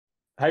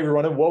Hey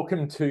everyone, and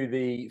welcome to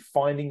the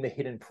Finding the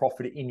Hidden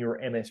Profit in Your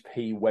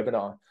MSP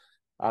webinar.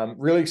 I'm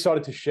really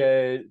excited to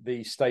share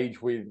the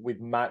stage with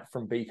Matt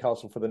from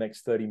BeeCastle for the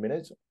next 30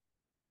 minutes.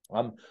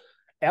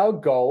 Our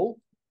goal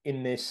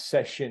in this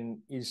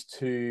session is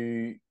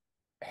to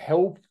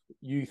help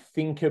you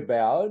think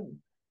about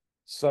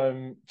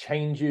some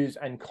changes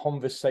and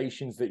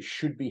conversations that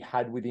should be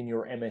had within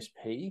your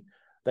MSP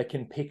that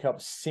can pick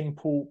up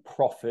simple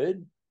profit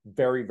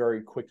very,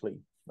 very quickly.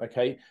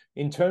 Okay,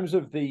 in terms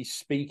of the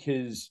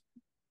speakers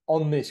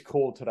on this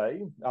call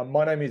today,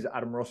 my name is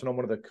Adam Ross, and I'm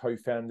one of the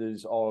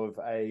co-founders of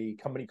a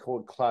company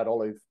called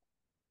CloudOlive,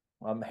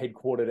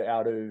 headquartered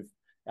out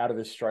of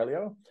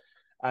Australia.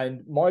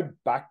 And my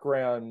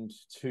background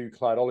to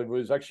CloudOlive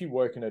was actually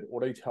working at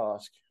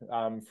Autotask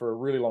for a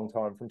really long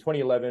time, from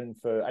 2011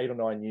 for 8 or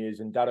 9 years,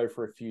 and Datto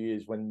for a few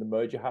years when the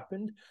merger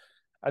happened.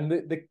 And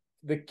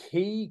the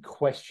key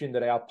question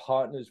that our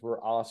partners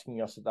were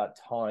asking us at that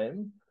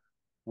time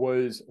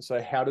was,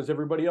 so how does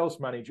everybody else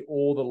manage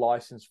all the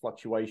license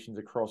fluctuations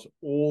across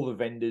all the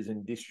vendors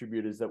and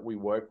distributors that we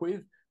work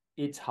with?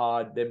 It's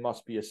hard. There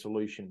must be a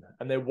solution.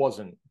 And there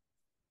wasn't.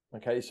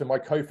 Okay, so my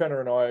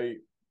co-founder and I,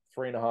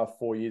 3.5,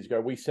 4 years ago,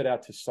 we set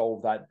out to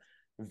solve that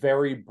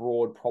very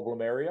broad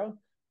problem area.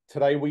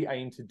 Today, we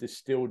aim to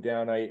distill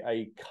down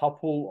a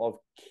couple of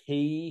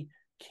key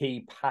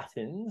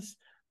patterns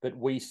that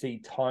we see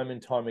time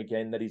and time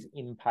again that is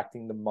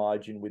impacting the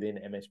margin within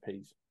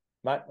MSPs.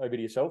 Matt, over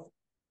to yourself.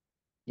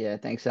 Yeah,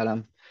 thanks,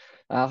 Adam.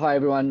 Hi,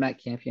 everyone. Matt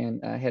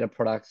Campion, Head of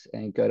Products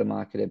and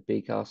Go-to-Market at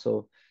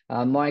BeeCastle.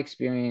 My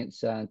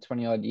experience,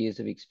 20-odd years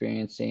of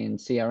experience in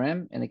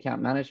CRM and account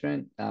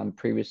management,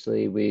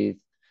 previously with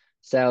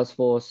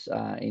Salesforce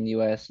in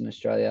US and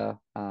Australia,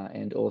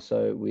 and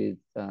also with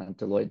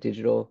Deloitte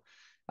Digital.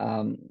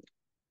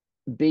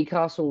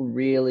 BeeCastle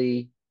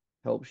really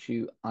helps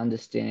you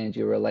understand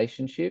your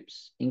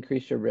relationships,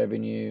 increase your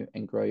revenue,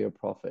 and grow your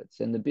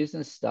profits. And the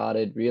business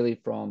started really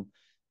from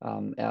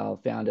our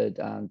founder,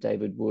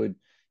 David Wood,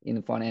 in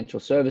the financial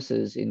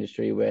services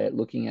industry, where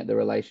looking at the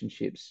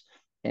relationships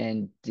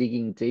and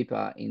digging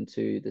deeper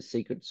into the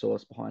secret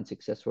sauce behind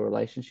successful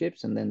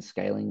relationships and then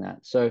scaling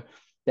that. So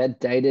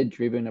that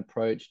data-driven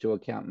approach to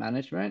account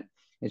management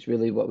is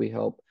really what we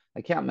help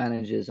account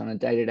managers on a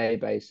day-to-day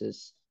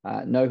basis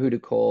know who to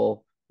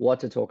call,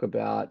 what to talk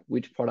about,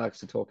 which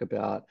products to talk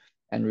about,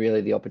 and really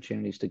the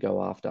opportunities to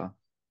go after.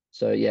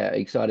 So yeah,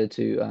 excited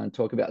to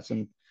talk about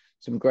some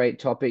great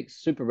topics,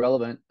 super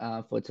relevant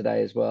for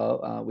today as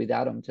well, with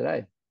Adam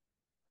today.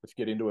 Let's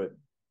get into it.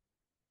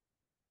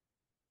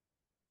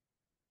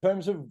 In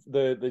terms of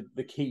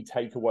the key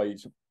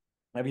takeaways,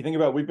 if you think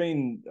about, we've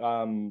been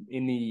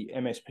in the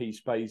MSP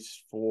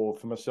space for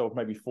myself,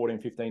 maybe 14,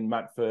 15,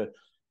 Matt for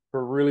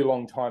a really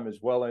long time as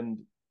well. And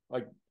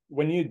like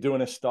when you're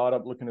doing a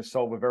startup looking to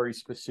solve a very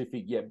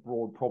specific yet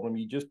broad problem,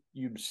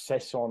 you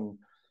obsess on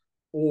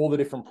all the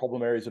different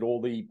problem areas that all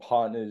the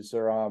partners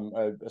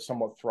are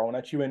somewhat thrown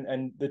at you.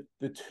 And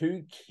the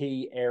two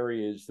key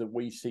areas that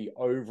we see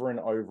over and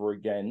over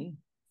again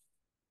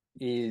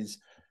is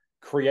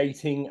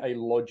creating a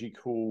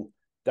logical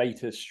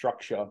data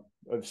structure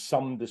of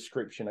some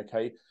description,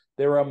 okay?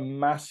 There are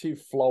massive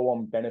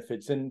flow-on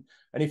benefits. And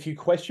if you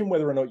question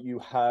whether or not you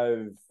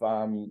have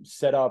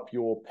set up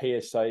your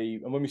PSA,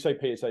 and when we say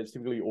PSA, it's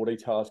typically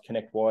Autotask,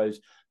 ConnectWise,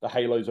 the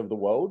Halos of the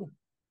world,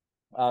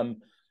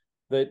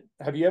 that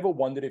have you ever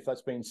wondered if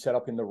that's been set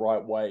up in the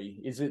right way?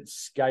 Is it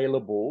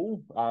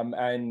scalable?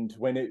 And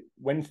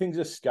when things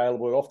are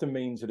scalable, it often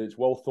means that it's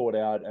well thought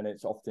out and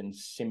it's often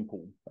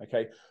simple.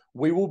 Okay,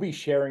 we will be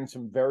sharing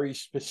some very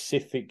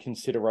specific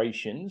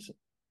considerations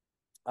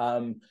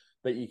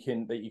that you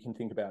can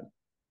think about.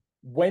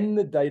 When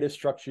the data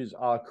structures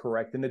are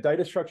correct, and the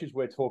data structures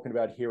we're talking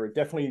about here are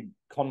definitely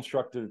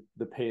construct of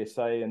the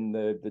PSA and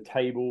the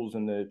tables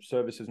and the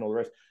services and all the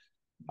rest.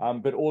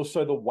 But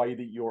also the way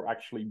that you're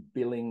actually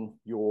billing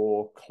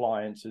your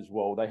clients as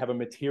well. They have a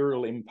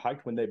material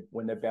impact when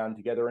they're bound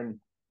together. And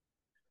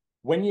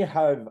when you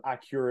have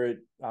accurate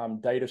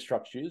data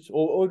structures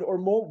or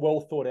more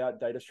well thought out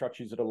data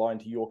structures that align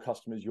to your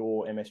customers,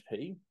 your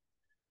MSP,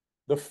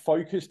 the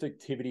focused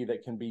activity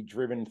that can be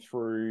driven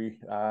through,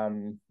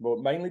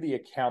 mainly the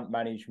account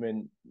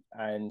management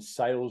and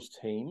sales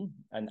team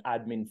and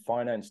admin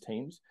finance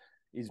teams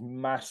is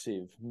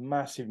massive,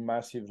 massive,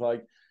 massive.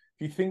 Like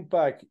if you think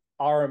back,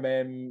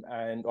 RMM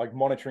and like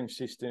monitoring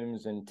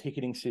systems and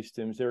ticketing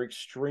systems, they're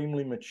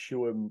extremely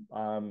mature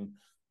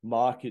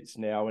markets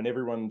now, and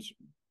everyone's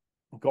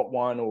got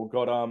one or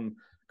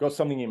got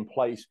something in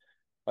place.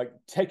 Like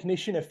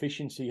technician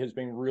efficiency has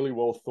been really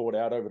well thought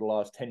out over the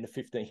last 10 to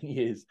 15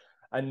 years.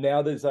 And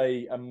now there's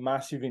a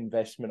massive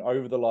investment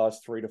over the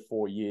last 3 to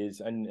 4 years.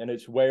 And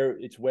it's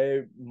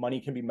where money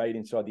can be made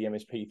inside the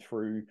MSP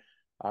through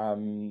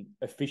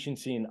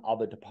efficiency in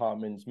other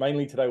departments.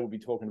 Mainly today, we'll be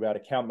talking about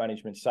account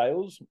management,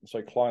 sales,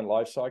 so client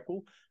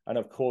lifecycle, and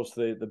of course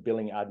the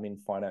billing, admin,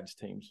 finance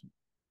teams.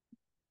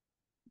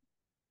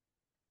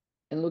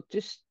 And look,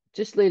 just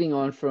leading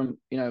on from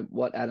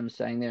what Adam's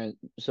saying there,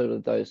 sort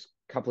of those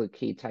couple of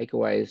key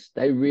takeaways,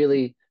 they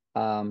really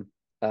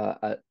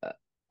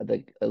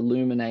the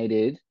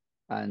illuminated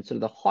and sort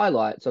of the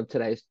highlights of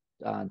today's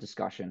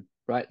discussion,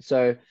 right?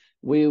 So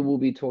we will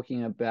be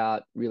talking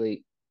about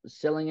really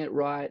selling it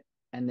right,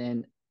 and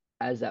then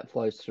as that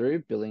flows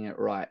through, billing it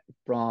right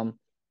from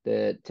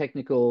the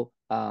technical,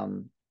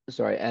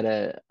 sorry, at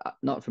a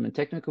not from a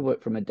technical,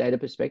 but from a data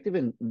perspective,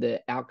 and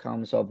the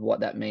outcomes of what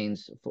that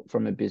means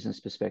from a business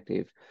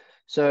perspective.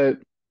 So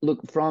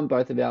look, from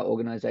both of our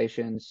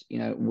organizations,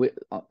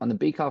 on the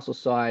BeeCastle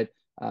side,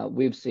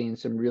 we've seen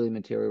some really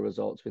material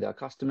results with our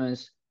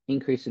customers,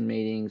 increase in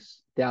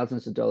meetings,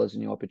 thousands of dollars in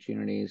new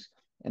opportunities,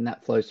 and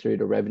that flows through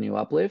to revenue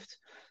uplift.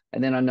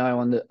 And then I know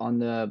on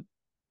the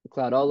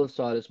CloudOlive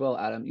side as well,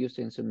 Adam, you've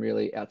seen some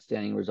really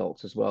outstanding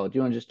results as well. Do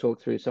you want to just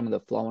talk through some of the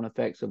flow-on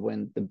effects of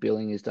when the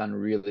billing is done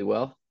really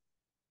well?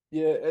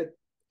 Yeah,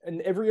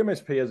 and every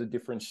MSP has a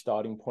different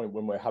starting point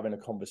when we're having a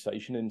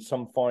conversation, and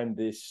some find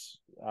this,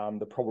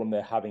 the problem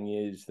they're having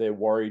is they're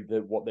worried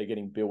that what they're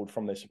getting billed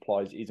from their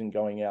suppliers isn't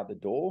going out the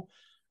door.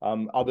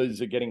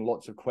 Others are getting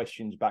lots of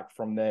questions back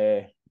from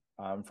their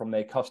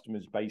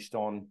customers based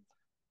on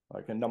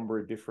like a number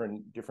of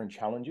different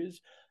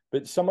challenges.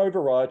 But some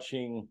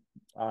overarching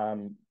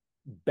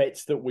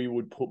bets that we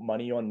would put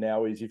money on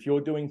now is if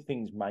you're doing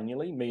things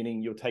manually,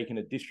 meaning you're taking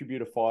a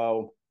distributor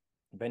file,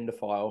 vendor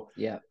file,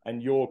 yeah,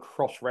 and you're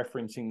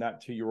cross-referencing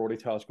that to your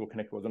AuditTask or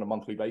ConnectWise on a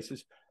monthly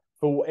basis,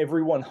 for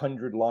every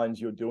 100 lines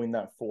you're doing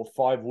that for,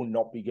 5 will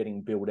not be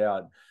getting billed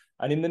out.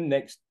 And in the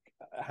next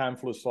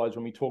handful of slides,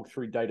 when we talk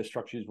through data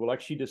structures, we'll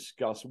actually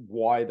discuss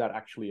why that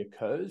actually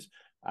occurs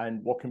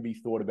and what can be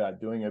thought about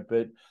doing it.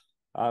 But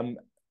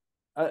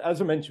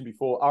as I mentioned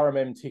before,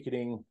 RMM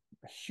ticketing,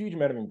 a huge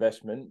amount of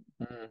investment.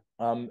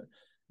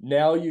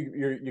 Now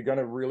you're going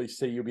to really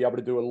see you'll be able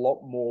to do a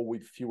lot more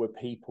with fewer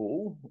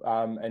people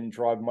and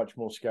drive much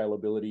more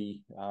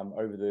scalability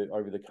over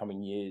the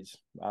coming years.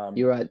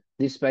 You're right.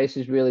 This space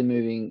is really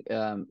moving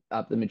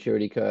up the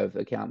maturity curve,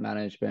 account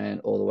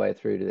management, all the way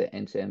through to the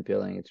end-to-end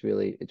billing. It's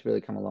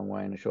really come a long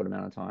way in a short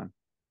amount of time.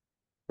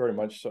 Very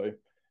much so.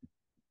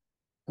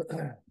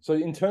 So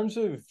in terms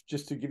of,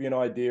 just to give you an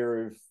idea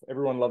of,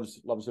 everyone loves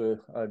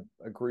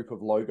a group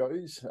of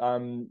logos.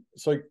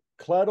 So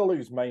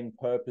CloudOlive's main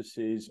purpose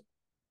is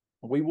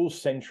we will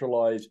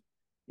centralize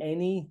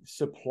any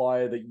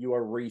supplier that you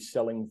are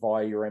reselling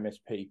via your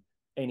MSP,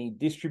 any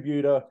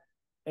distributor,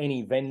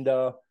 any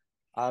vendor.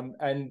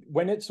 And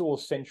when it's all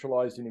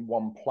centralized and in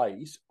one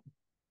place,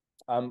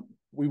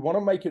 we want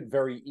to make it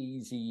very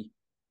easy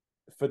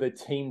for the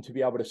team to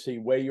be able to see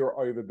where you're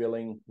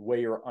overbilling, where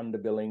you're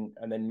underbilling,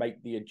 and then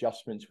make the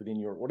adjustments within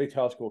your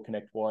AuditTask or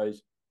ConnectWise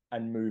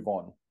and move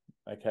on.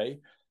 Okay.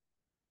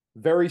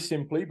 Very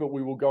simply, but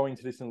we will go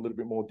into this in a little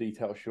bit more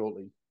detail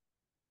shortly.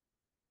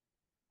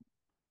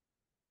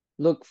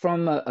 Look,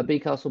 from a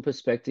BeeCastle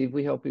perspective,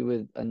 we help you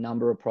with a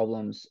number of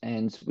problems,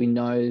 and we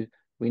know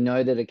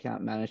that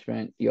account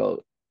management, you're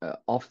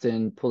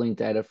often pulling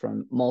data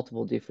from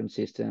multiple different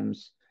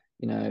systems,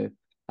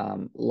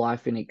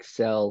 life in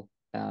Excel,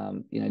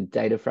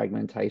 data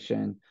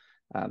fragmentation.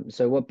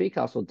 So what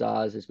BeeCastle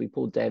does is we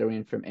pull data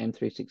in from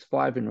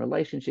M365 and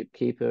Relationship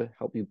Keeper,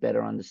 help you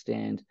better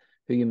understand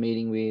who you're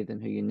meeting with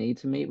and who you need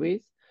to meet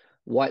with.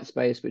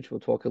 Whitespace, which we'll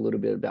talk a little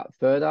bit about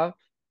further.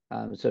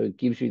 So it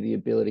gives you the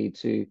ability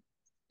to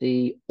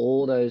see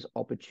all those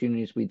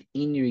opportunities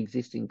within your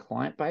existing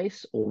client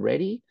base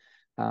already,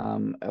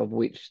 of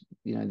which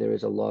there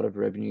is a lot of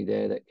revenue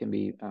there that can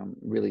be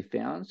really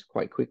found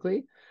quite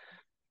quickly.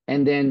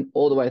 And then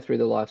all the way through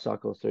the life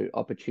cycle, through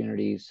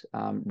opportunities,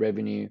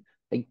 revenue.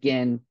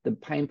 Again, the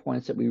pain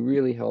points that we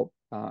really help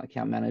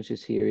account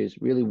managers here is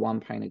really one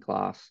pane of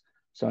glass.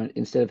 So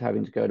instead of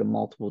having to go to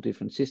multiple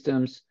different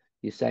systems,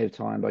 you save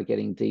time by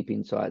getting deep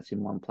insights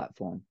in one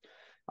platform.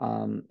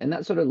 And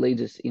that sort of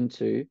leads us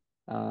into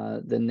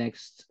the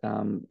next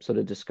sort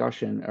of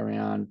discussion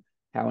around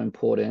how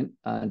important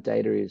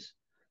data is.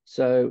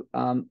 So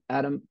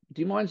Adam,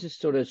 do you mind just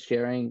sort of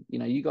sharing,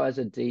 you guys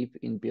are deep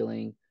in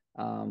billing,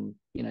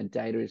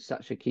 data is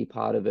such a key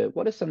part of it.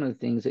 What are some of the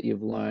things that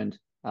you've learned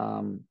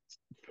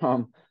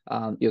from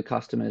your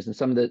customers and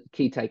some of the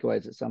key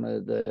takeaways that some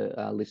of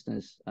the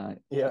listeners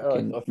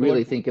can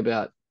really think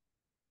about?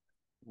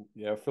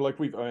 Yeah, I feel like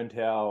we've earned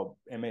our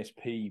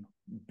MSP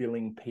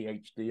billing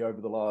PhD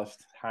over the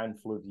last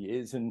handful of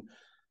years, and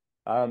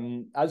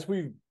as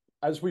we've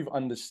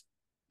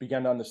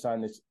began to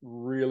understand this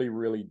really,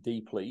 really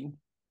deeply,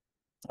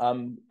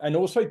 and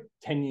also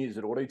 10 years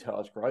at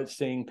AuditTask, right?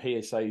 Seeing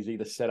PSAs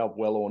either set up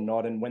well or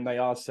not, and when they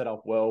are set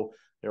up well,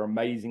 they're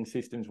amazing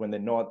systems. When they're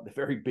not, they're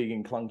very big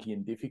and clunky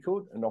and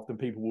difficult, and often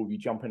people will be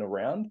jumping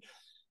around.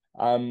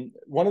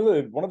 One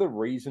of the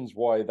reasons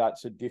why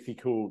that's a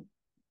difficult,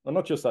 well,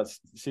 not just that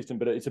system,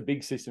 but it's a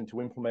big system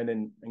to implement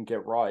and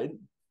get right,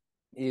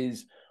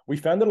 is we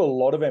found that a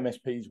lot of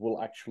MSPs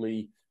will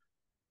actually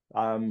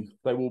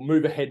they will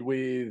move ahead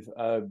with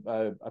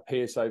a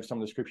PSA of some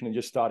description and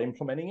just start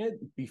implementing it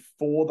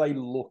before they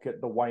look at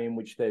the way in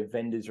which their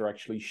vendors are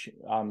actually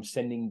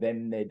sending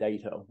them their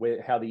data,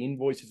 how the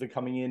invoices are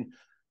coming in,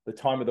 the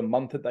time of the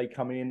month that they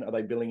come in, are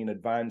they billing in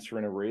advance or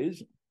in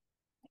arrears?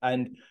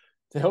 And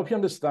to help you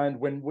understand,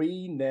 when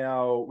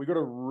we've got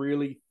a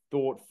really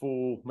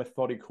thoughtful,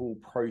 methodical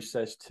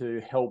process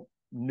to help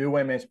new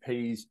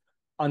MSPs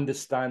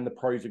understand the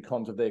pros and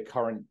cons of their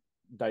current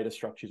data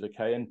structures.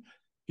 Okay. And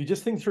if you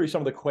just think through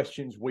some of the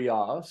questions we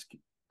ask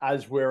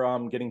as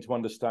we're getting to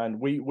understand,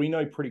 we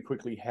know pretty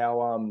quickly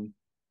how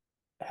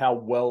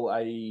well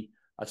a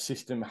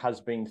system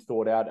has been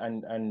thought out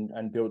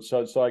and built. So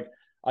it's like,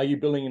 are you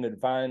billing in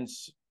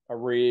advance,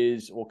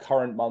 arrears, or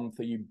current month?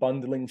 Are you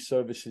bundling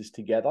services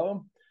together?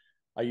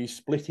 Are you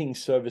splitting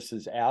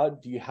services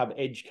out? Do you have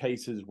edge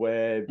cases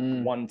where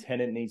one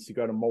tenant needs to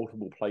go to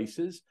multiple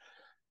places?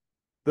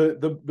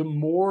 The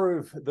more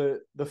of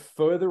the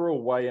further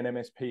away an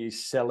MSP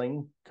is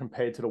selling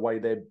compared to the way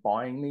they're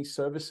buying these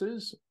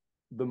services,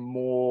 the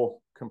more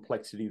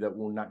complexity that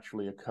will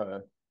naturally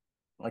occur.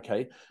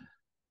 Okay.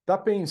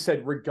 That being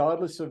said,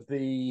 regardless of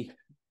the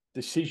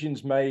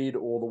decisions made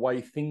or the way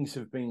things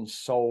have been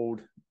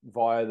sold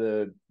via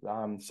the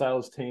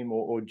sales team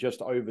or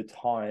just over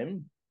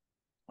time,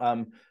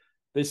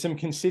 there's some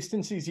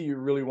consistencies that you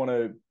really want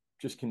to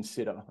just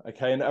consider.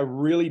 Okay. And a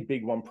really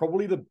big one,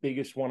 probably the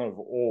biggest one of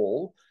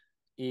all,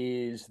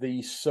 is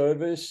the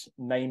service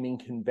naming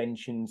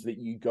conventions that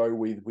you go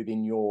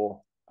within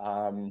your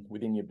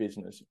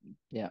business.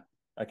 Yeah.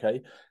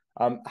 Okay.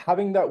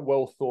 Having that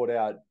well thought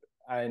out.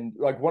 And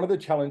like, one of the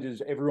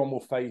challenges everyone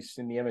will face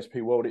in the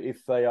MSP world,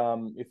 if they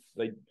real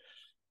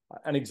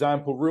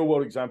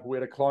world example, we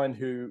had a client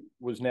who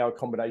was now a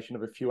combination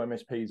of a few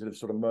MSPs that have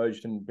sort of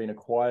merged and been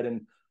acquired,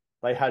 and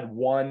they had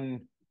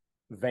one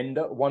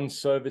vendor, one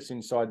service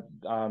inside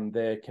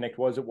their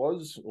ConnectWise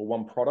or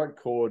one product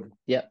called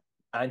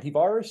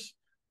antivirus,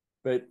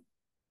 but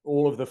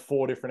all of the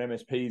 4 different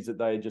MSPs that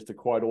they just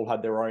acquired all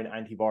had their own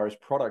antivirus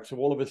products. So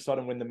all of a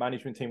sudden, when the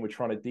management team were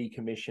trying to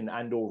decommission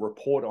and or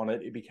report on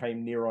it, it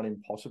became near on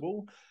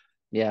impossible.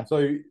 Yeah.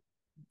 So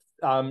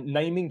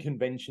naming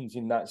conventions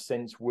in that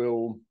sense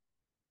will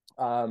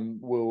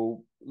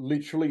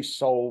literally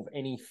solve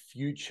any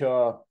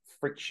future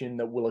friction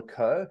that will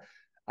occur.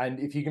 And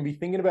if you can be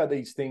thinking about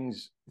these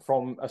things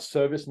from a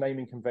service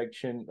naming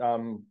convention,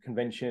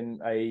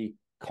 a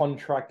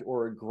contract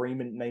or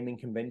agreement naming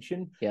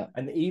convention. Yeah.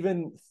 And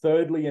even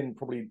thirdly, and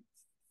probably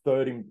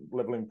third in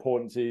level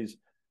importance, is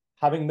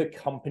having the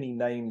company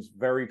names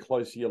very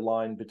closely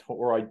aligned between,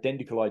 or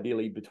identical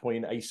ideally,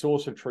 between a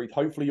source of truth,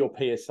 hopefully your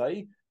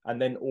PSA,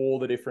 and then all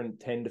the different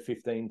 10 to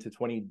 15 to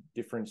 20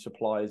 different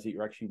suppliers that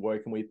you're actually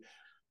working with.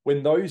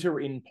 When those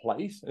are in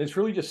place, and it's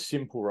really just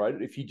simple, right?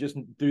 If you just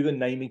do the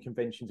naming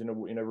conventions in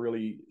a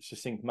really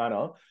succinct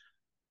manner,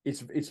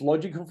 it's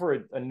logical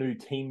for a new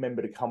team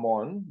member to come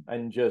on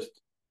and just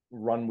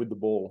run with the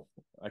ball.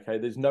 Okay,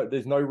 there's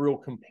no real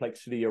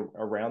complexity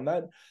around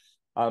that.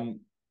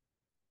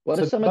 What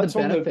are some of the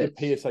benefits?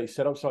 The PSA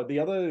setup side. The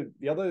other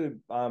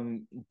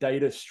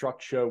data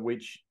structure,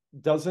 which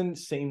doesn't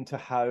seem to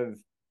have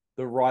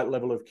the right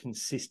level of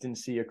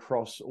consistency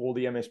across all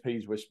the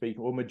MSPs we're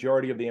speaking, or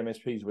majority of the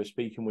MSPs we're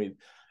speaking with,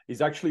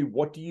 is actually,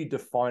 what do you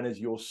define as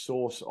your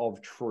source of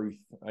truth?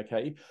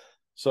 Okay.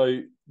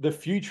 So the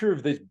future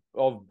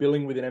of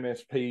billing within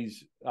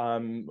MSPs,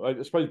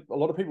 I suppose a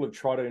lot of people have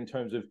tried it in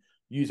terms of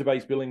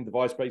user-based billing,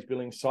 device-based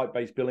billing,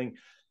 site-based billing.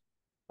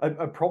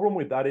 A problem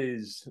with that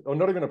is, or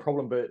not even a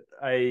problem, but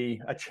a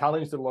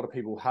challenge that a lot of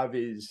people have,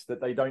 is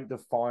that they don't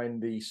define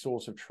the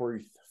source of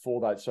truth for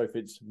that. So if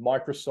it's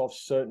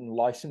Microsoft's certain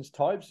license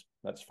types,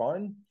 that's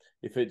fine.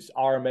 If it's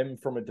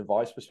RMM from a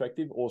device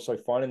perspective, also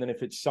fine. And then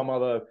if it's some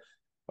other,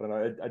 I don't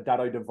know, a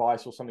Datto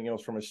device or something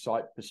else from a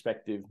site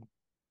perspective,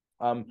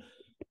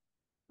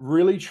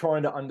 really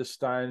trying to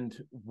understand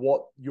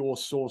what your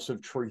source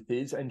of truth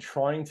is and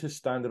trying to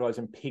standardize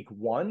and pick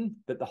one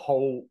that the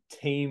whole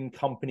team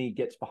company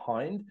gets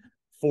behind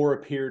for a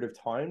period of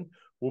time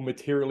will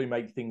materially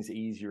make things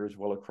easier as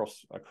well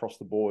across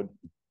the board.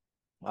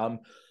 So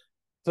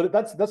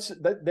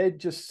they're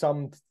just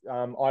some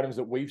items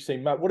that we've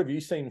seen. Matt, what have you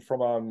seen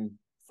from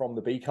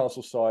the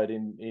BeeCastle side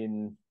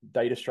in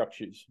data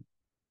structures?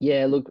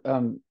 Yeah, look,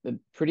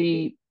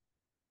 pretty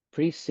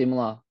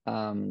similar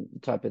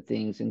type of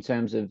things in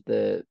terms of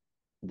the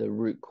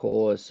root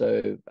cause.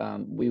 So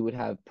we would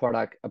have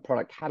a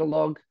product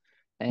catalog,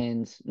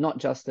 and not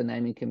just the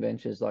naming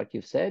conventions like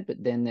you've said,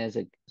 but then there's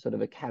a sort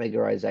of a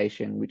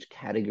categorization, which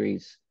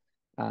categories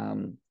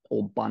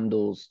or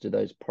bundles do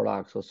those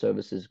products or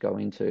services go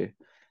into.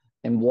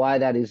 And why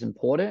that is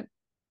important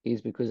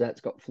is because that's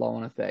got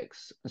flow-on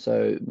effects.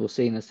 So we'll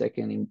see in a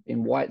second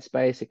in white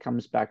space, it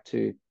comes back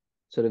to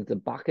sort of the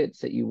buckets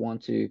that you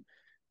want to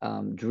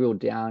drill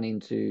down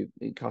into.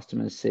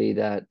 Customers see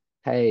that,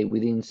 hey,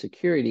 within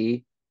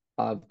security,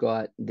 I've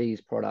got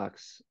these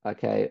products.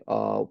 Okay,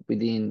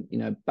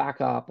 within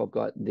backup, I've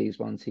got these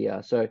ones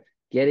here. So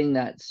getting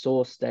that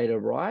source data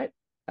right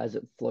as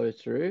it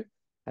flows through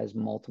has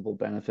multiple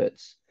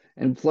benefits,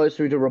 and flows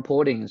through to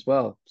reporting as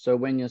well. So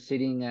when you're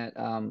sitting at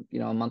a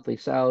monthly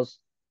sales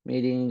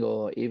meeting,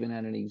 or even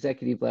at an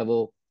executive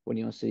level, when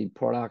you see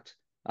product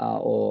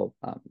or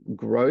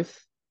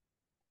growth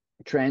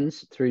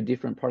trends through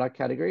different product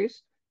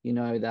categories, you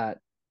know that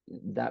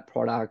that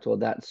product or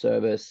that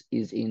service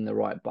is in the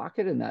right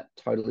bucket, and that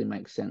totally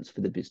makes sense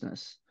for the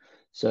business.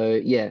 So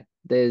yeah,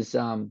 there's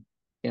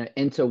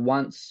enter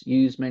once,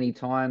 use many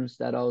times.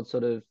 That old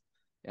sort of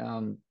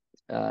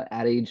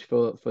adage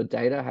for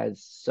data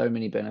has so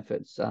many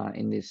benefits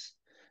in this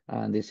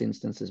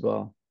instance as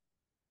well.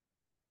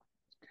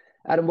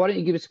 Adam, why don't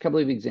you give us a couple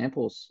of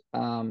examples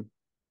from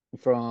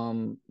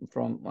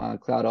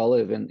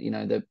CloudOlive,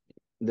 and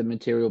the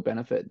material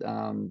benefit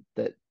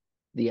that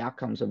the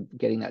outcomes of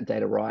getting that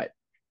data right.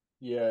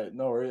 Yeah,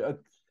 no,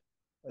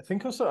 I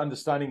think also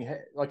understanding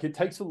like it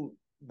takes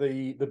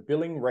the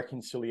billing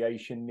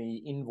reconciliation,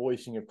 the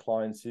invoicing of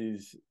clients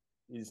is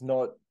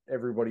not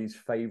everybody's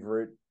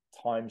favorite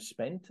time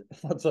spent.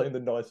 Not saying the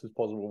nicest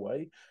possible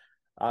way.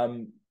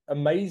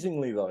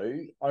 Amazingly though,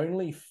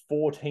 only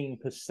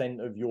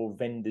 14% of your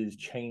vendors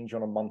change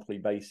on a monthly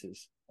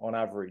basis on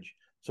average.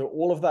 So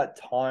all of that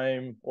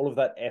time, all of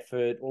that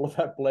effort, all of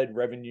that bled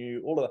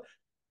revenue, all of that,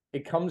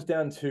 it comes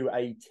down to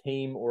a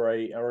team or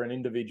an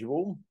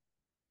individual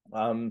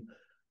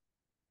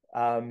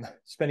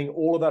spending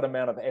all of that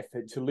amount of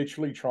effort to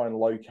literally try and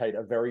locate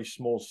a very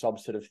small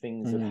subset of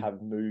things that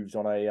have moved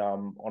on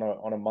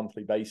a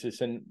monthly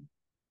basis. And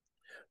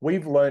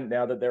we've learned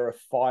now that there are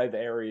 5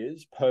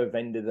 areas per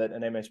vendor that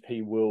an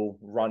MSP will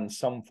run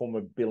some form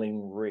of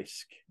billing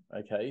risk.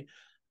 Okay.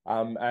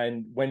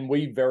 And when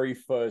we very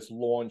first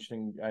launched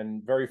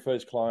and very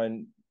first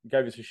client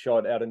gave us a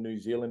shot out of New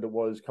Zealand, it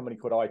was a company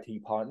called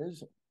IT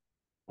Partners.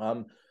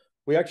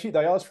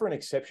 They asked for an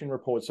exception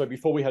report. So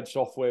before we had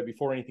software,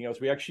 before anything else,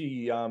 we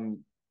actually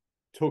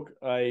took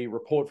a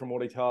report from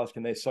Autotask,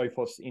 and their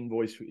Sophos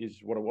invoice is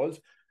what it was.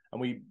 And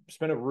we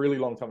spent a really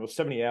long time, it was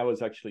 70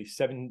 hours actually,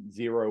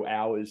 70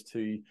 hours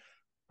to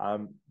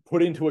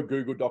put into a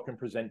Google Doc and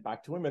present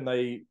back to him. And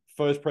they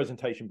first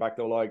presentation back,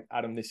 they were like,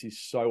 Adam, this is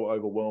so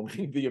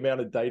overwhelming, the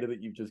amount of data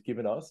that you've just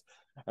given us.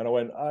 And I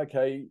went,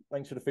 okay,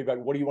 thanks for the feedback.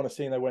 What do you want to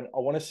see? And they went, I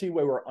want to see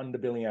where we're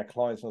underbilling our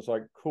clients. And I was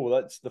like, cool,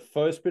 that's the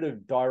first bit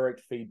of direct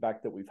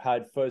feedback that we've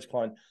had, first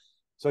client.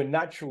 So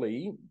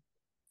naturally,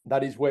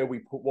 that is where we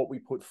put what we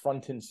put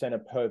front and center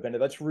per vendor.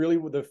 That's really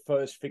the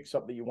first fix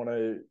up that you want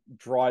to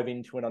drive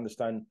into and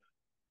understand.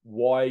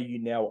 Why are you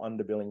now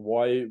underbilling?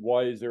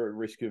 Why is there a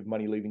risk of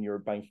money leaving your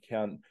bank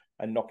account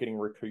and not getting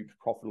recouped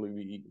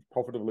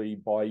profitably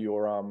by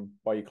your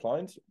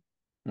clients?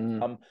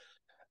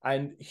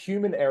 And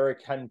human error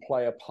can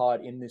play a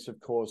part in this,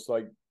 of course.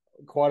 Like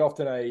quite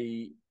often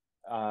I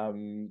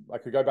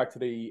could go back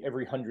to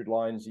every 100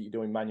 lines that you're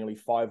doing manually,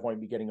 5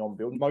 won't be getting on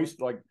build.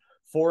 Most, like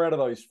 4 out of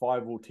those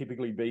 5 will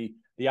typically be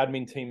the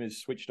admin team has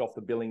switched off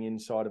the billing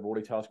inside of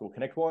Autotask or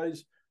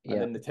ConnectWise. And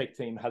then the tech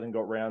team hasn't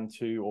got round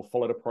to or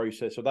followed a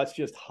process. So that's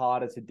just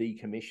harder to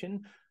decommission.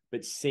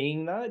 But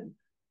seeing that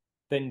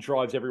then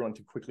drives everyone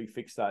to quickly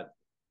fix that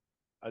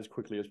as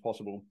quickly as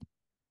possible.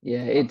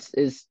 Yeah, it's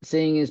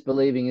seeing is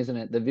believing, isn't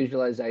it? The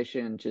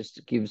visualization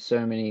just gives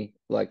so many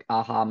like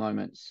aha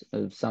moments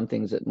of some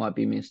things that might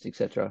be missed,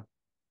 etc.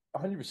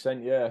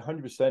 100%, yeah,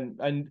 100%.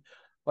 And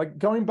like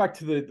going back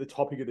to the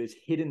topic of this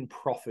hidden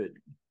profit,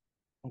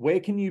 where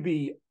can you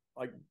be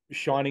like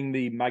shining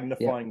the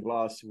magnifying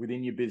glass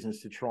within your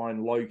business to try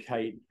and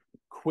locate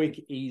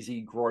quick,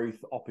 easy growth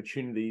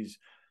opportunities?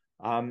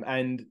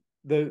 And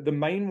the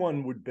main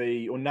one would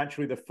be, or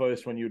naturally the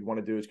first one you would want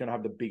to do is going to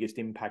have the biggest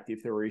impact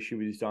if there are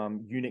issues,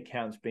 unit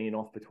counts being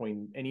off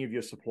between any of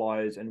your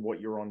suppliers and what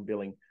you're on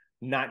billing.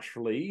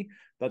 Naturally,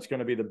 that's going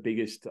to be the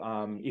biggest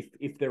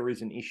if there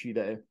is an issue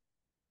there.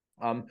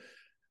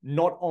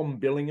 Not on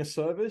billing a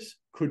service,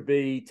 could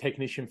be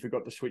technician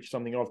forgot to switch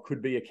something off, could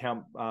be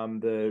account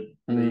and the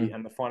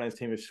finance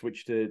team have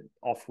switched it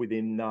off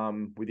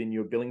within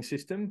your billing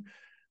system.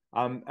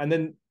 And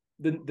then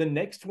the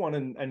next one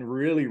and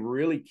really,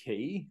 really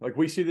key, like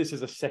we see this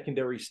as a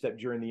secondary step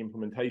during the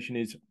implementation,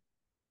 is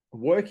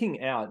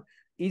working out,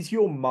 is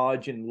your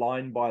margin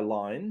line by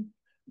line?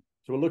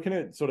 So we're looking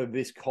at sort of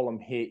this column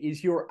here,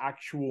 is your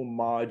actual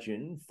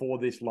margin for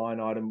this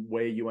line item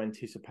where you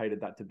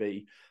anticipated that to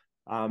be?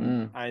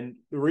 And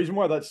the reason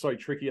why that's so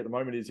tricky at the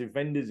moment is if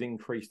vendors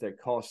increase their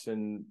costs,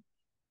 and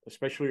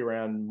especially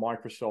around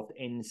Microsoft,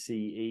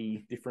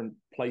 NCE, different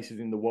places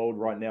in the world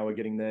right now are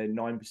getting their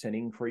 9%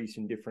 increase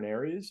in different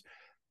areas.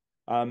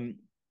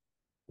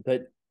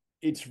 But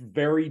it's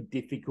very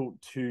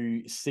difficult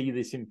to see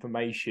this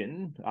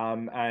information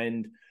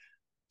and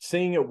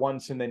seeing it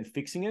once and then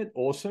fixing it,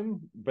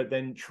 awesome. But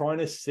then trying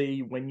to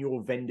see when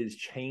your vendors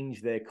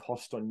change their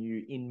cost on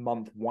you in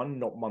month 1,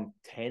 not month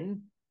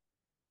 10.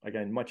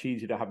 Again, much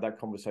easier to have that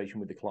conversation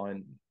with the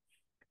client.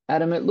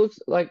 Adam, it looks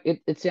like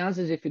it sounds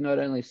as if you're not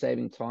only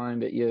saving time,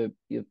 but you're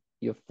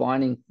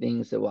finding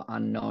things that were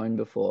unknown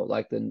before,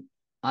 like the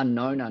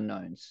unknown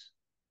unknowns.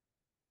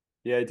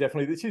 Yeah,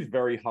 definitely. This is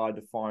very hard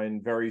to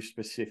find very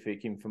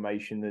specific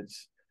information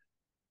that's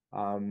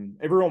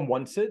everyone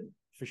wants it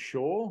for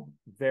sure.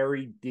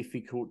 Very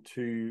difficult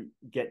to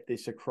get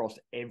this across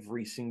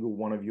every single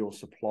one of your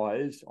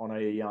suppliers on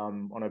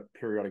a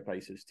periodic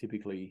basis,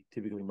 typically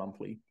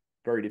monthly.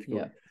 Very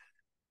difficult.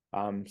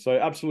 So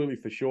absolutely,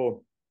 for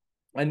sure.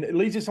 And it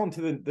leads us on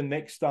to the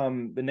next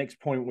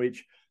point,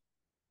 which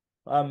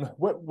when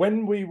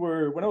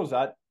I was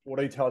at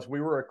AutoTask,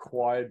 we were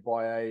acquired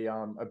by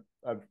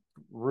a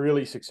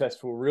really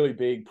successful, really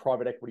big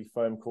private equity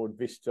firm called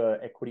Vista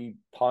Equity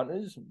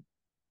Partners.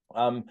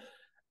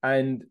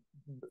 And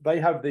they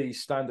have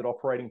these standard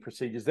operating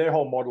procedures. Their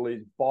whole model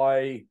is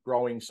buy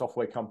growing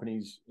software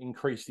companies,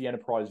 increase the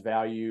enterprise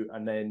value,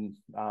 and then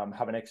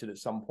have an exit at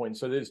some point.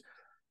 So there's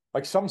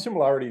like some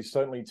similarities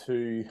certainly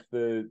to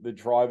the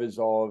drivers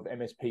of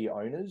MSP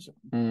owners.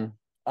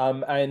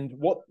 And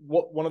what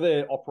one of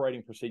their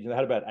operating procedures, they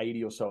had about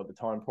 80 or so at the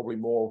time, probably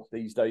more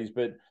these days,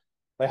 but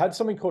they had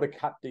something called a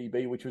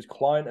CapDB, which was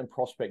client and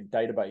prospect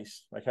database.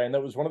 Okay, and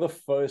that was one of the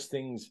first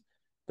things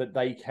that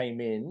they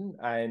came in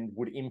and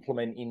would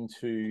implement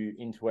into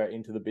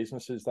the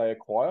businesses they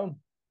acquire.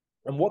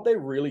 And what they're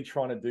really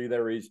trying to do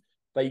there is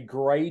they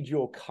grade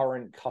your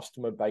current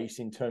customer base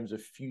in terms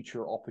of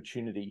future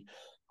opportunity.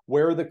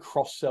 Where are the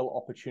cross-sell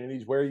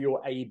opportunities? Where are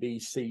your A, B,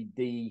 C,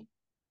 D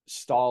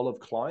style of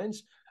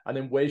clients? And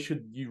then where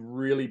should you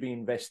really be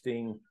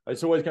investing?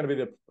 It's always going to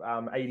be the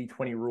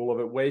 80-20 rule of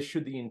it. Where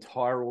should the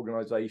entire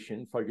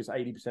organization focus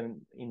 80%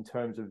 in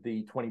terms of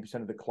the 20%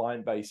 of the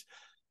client base?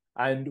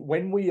 And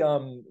when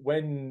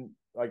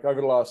like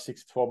over the last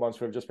 6 to 12 months,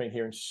 we've just been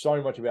hearing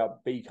so much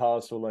about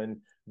BeeCastle and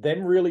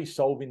them really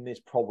solving this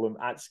problem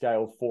at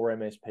scale for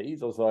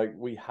MSPs. I was like,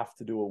 we have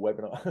to do a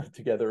webinar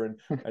together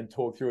and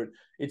talk through it.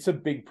 It's a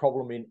big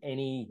problem in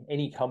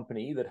any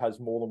company that has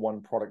more than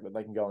one product that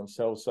they can go and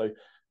sell. So,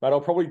 Matt,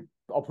 I'll put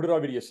it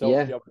over to yourself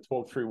to be able to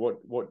talk through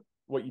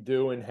what you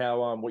do and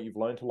how what you've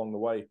learned along the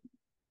way.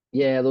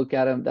 Yeah, look,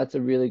 Adam, that's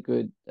a really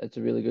good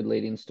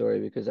lead-in story,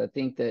 because I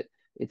think that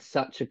it's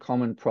such a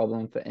common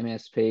problem for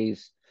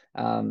MSPs.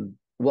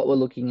 What we're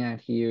looking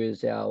at here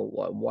is our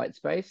white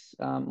space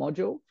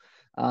module.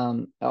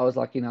 I was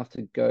lucky enough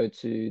to go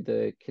to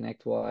the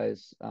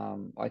ConnectWise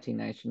IT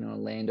Nation in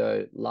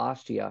Orlando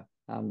last year.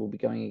 We'll be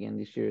going again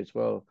this year as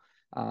well.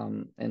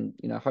 And,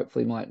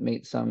 hopefully might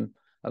meet some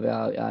of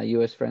our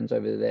US friends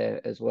over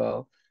there as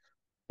well.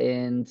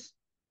 And,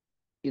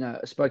 I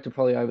spoke to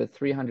probably over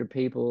 300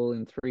 people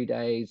in 3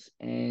 days,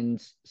 and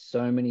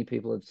so many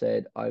people have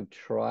said, I've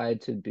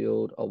tried to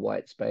build a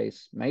white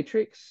space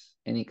matrix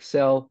in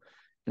Excel,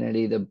 and it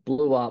either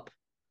blew up,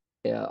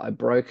 I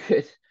broke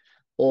it,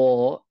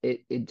 or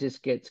it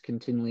just gets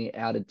continually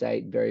out of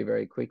date very,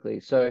 very quickly.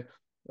 So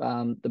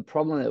the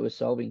problem that we're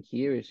solving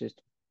here is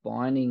just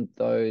finding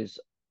those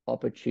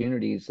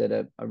opportunities that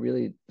are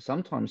really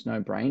sometimes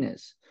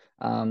no-brainers,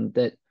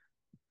 that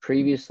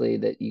previously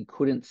that you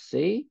couldn't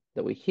see,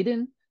 that were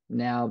hidden,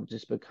 now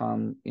just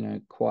become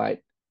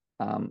quite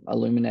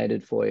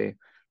illuminated for you.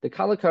 The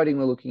color coding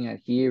we're looking at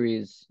here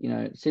is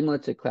similar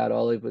to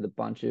CloudOlive, with a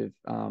bunch of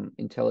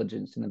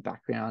intelligence in the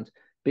background.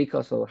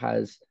 BeeCastle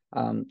has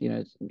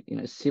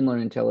similar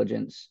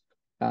intelligence,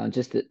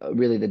 just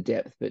really the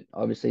depth, but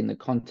obviously in the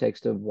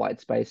context of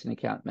white space and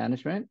account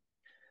management.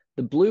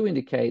 The blue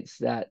indicates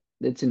that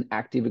it's an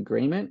active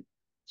agreement,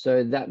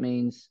 so that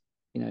means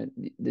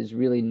there's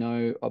really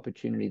no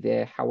opportunity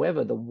there.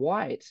 However, the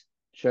white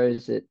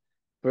shows that,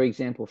 for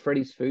example,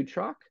 Freddy's Food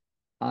Truck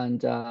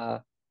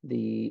under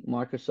the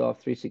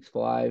Microsoft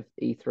 365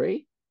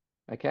 E3,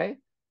 okay,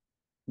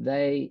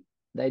 they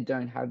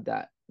don't have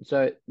that.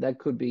 So that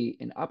could be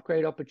an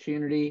upgrade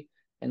opportunity.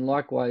 And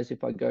likewise,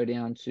 if I go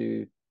down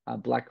to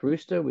Black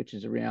Rooster, which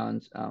is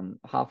around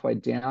halfway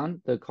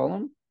down the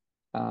column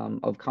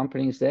of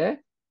companies there,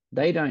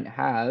 they don't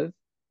have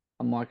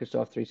a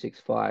Microsoft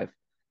 365.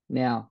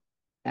 Now,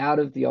 out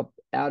of the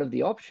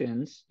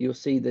options, you'll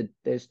see that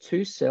there's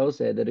 2 cells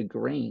there that are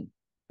green,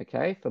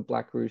 okay, for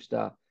Black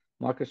Rooster,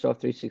 Microsoft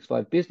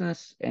 365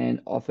 Business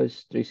and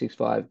Office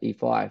 365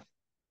 E5.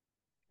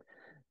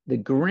 The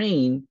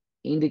green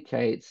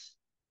indicates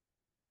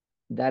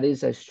that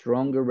is a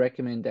stronger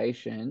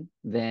recommendation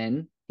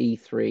than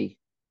E3,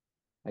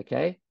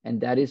 okay,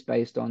 and that is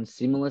based on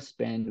similar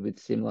spend with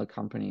similar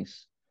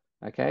companies,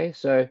 okay.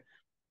 So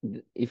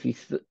if you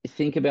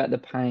think about the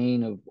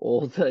pain of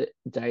all the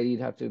data you'd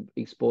have to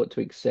export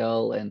to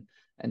Excel and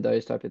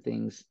those type of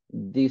things,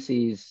 this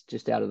is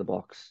just out of the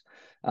box.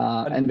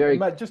 And very,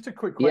 Matt, just a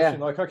quick question.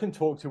 Like, I can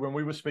talk to, when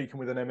we were speaking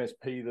with an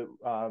MSP that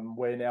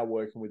we're now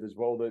working with as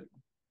well, that,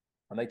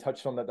 and they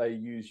touched on that they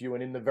use you,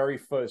 and in the very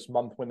first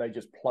month when they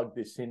just plugged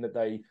this in, that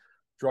they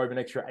drove an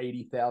extra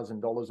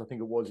 $80,000, I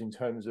think it was, in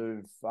terms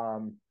of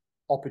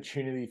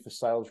opportunity for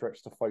sales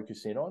reps to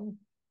focus in on.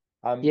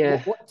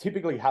 What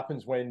typically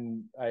happens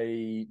when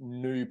a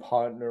new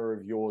partner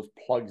of yours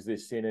plugs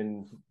this in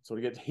and sort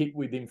of gets hit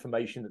with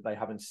information that they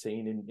haven't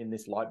seen in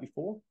this light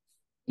before?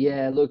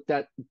 Yeah, look,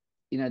 that's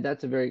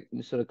a very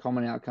sort of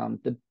common outcome.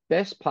 The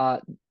best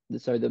part,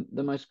 so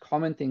the most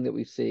common thing that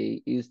we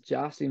see is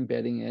just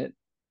embedding it,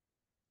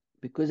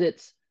 because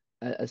it's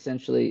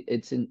essentially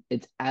it's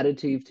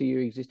additive to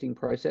your existing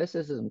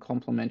processes and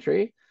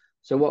complementary.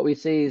 So what we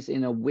see is,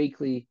 in a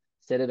weekly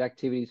set of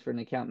activities for an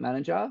account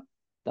manager,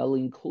 they'll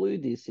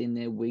include this in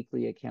their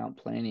weekly account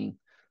planning.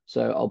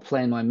 So I'll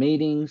plan my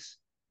meetings,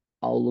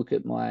 I'll look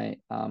at my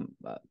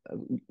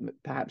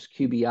perhaps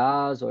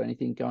QBRs or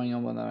anything going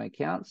on with my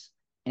accounts.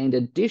 And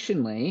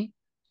additionally,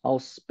 I'll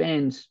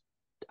spend,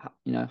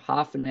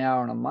 half an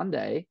hour on a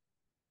Monday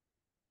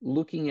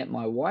looking at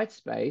my white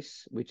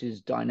space, which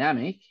is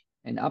dynamic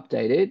and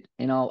updated,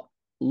 and I'll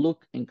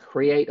look and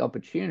create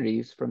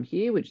opportunities from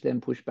here, which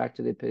then push back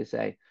to the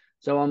PSA.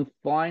 So I'm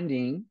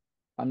finding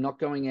I'm not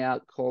going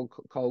out cold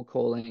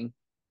calling.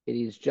 It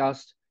is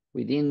just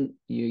within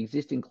your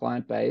existing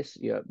client base.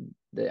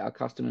 Our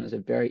customers are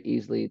very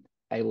easily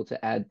able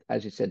to add,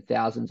 as you said,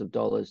 thousands of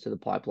dollars to the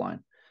pipeline,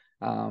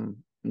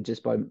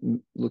 just by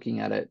looking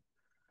at it.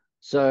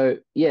 So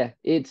yeah,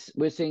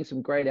 we're seeing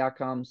some great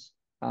outcomes,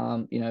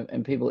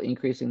 and people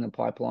increasing the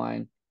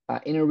pipeline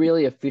in a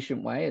really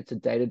efficient way. It's a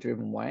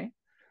data-driven way.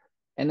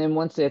 And then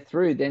once they're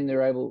through, then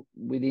they're able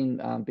within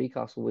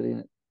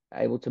BeeCastle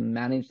able to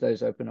manage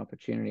those open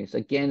opportunities.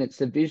 Again, it's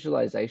the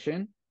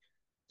visualization.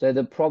 So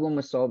the problem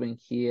we're solving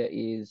here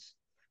is,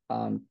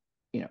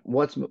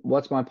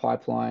 what's my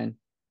pipeline?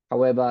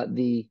 However,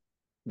 the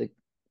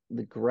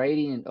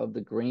gradient of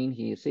the green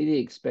here, see the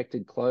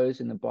expected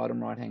close in the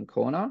bottom right-hand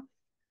corner?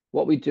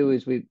 What we do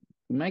is we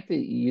make the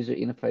user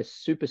interface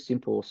super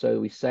simple, so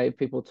we save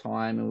people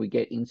time and we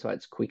get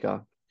insights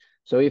quicker.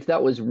 So if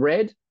that was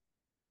red,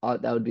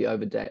 that would be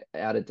out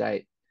of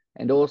date.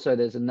 And also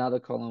there's another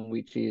column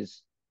which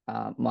is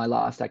my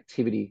last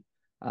activity,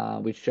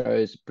 which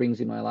brings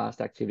in my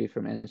last activity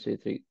from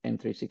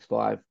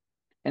M365.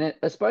 And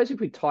I suppose if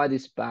we tie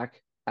this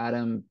back,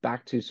 Adam,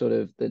 back to sort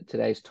of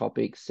today's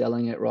topic,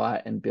 selling it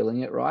right and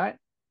billing it right,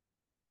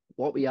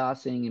 what we are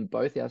seeing in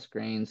both our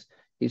screens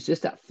is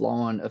just that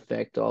flow-on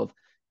effect of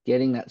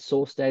getting that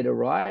source data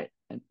right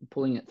and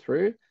pulling it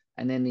through,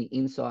 and then the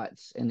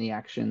insights and the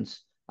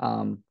actions,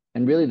 and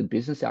really the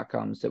business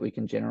outcomes that we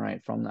can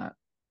generate from that.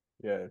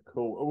 Yeah,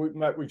 cool.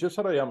 Matt, we just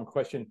had a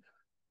question.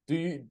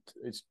 I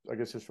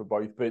guess it's for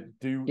both, but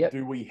do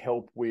we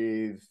help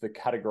with the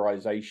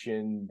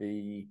categorization,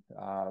 the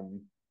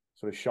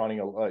sort of shining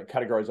a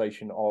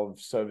categorization of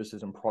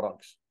services and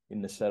products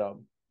in the setup?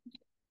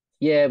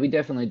 Yeah, we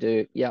definitely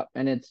do. Yeah,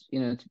 and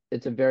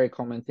it's a very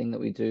common thing that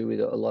we do with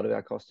a lot of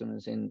our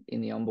customers in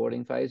the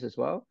onboarding phase as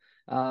well.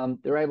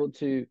 They're able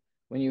to,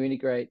 when you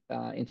integrate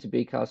into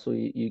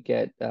BeeCastle, you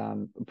get a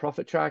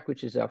profit track,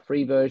 which is our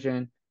free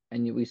version,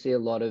 and we see a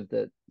lot of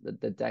the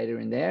data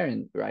in there,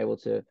 and we're able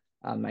to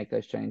make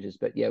those changes.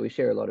 But yeah, we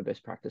share a lot of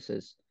best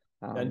practices.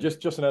 And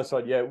just an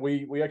aside, yeah,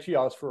 we actually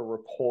asked for a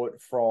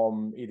report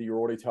from either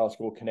your AudioTask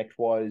or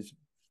ConnectWise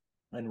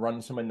and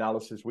run some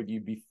analysis with you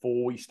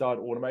before we start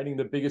automating.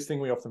 The biggest thing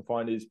we often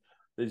find is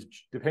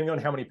depending on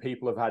how many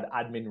people have had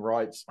admin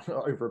rights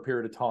over a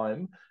period of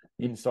time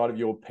inside of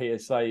your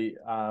PSA,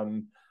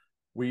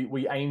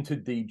 we aim to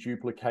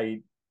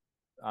deduplicate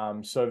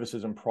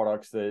services and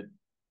products that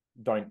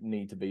don't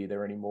need to be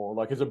there anymore.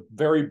 Like, as a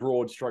very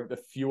broad stroke, the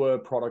fewer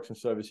products and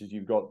services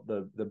you've got,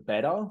 the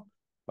better.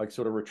 Like,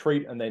 sort of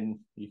retreat, and then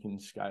you can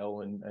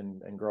scale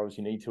and grow as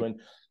you need to. And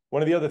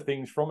one of the other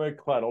things from a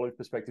CloudOlive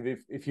perspective,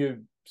 if you're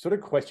sort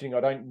of questioning, I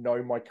don't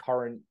know my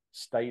current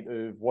state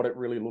of what it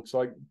really looks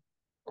like,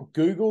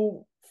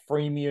 Google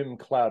freemium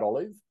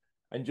CloudOlive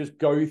and just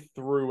go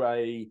through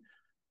a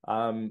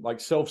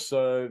like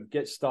self-serve,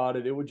 get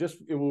started. It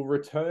will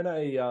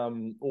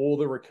return all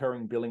the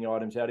recurring billing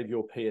items out of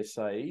your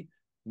PSA,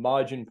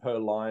 margin per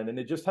line, and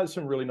it just has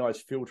some really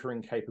nice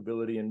filtering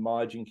capability and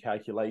margin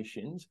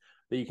calculations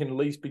that you can at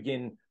least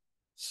begin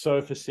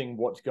surfacing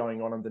what's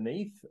going on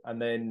underneath.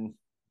 And then,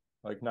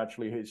 like,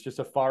 naturally, it's just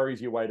a far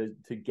easier way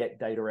to get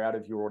data out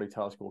of your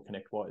AudioTask or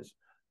ConnectWise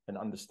and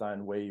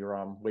understand where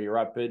you're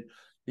at. But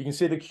you can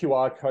see the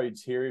QR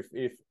codes here.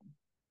 If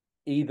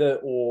either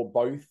or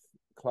both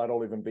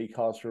CloudOlive and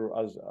BeeCastle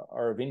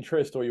are of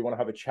interest, or you want to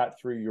have a chat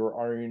through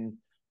your own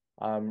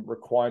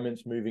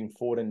requirements moving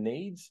forward and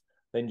needs,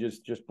 then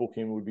just book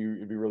in.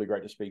 It'd be really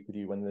great to speak with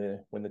you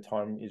when the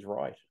time is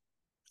right.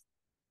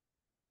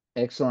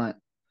 Excellent.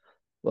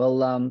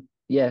 Well,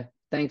 yeah,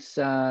 thanks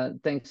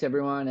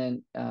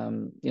everyone,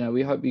 and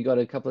we hope you got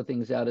a couple of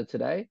things out of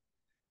today,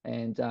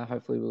 and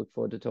hopefully we look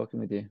forward to talking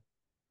with you.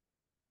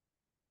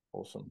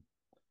 Awesome.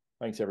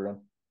 Thanks,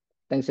 everyone.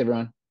 Thanks,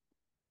 everyone.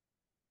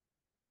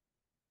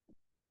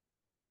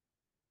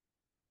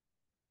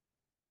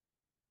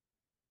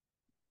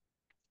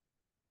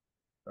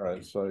 All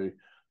right, so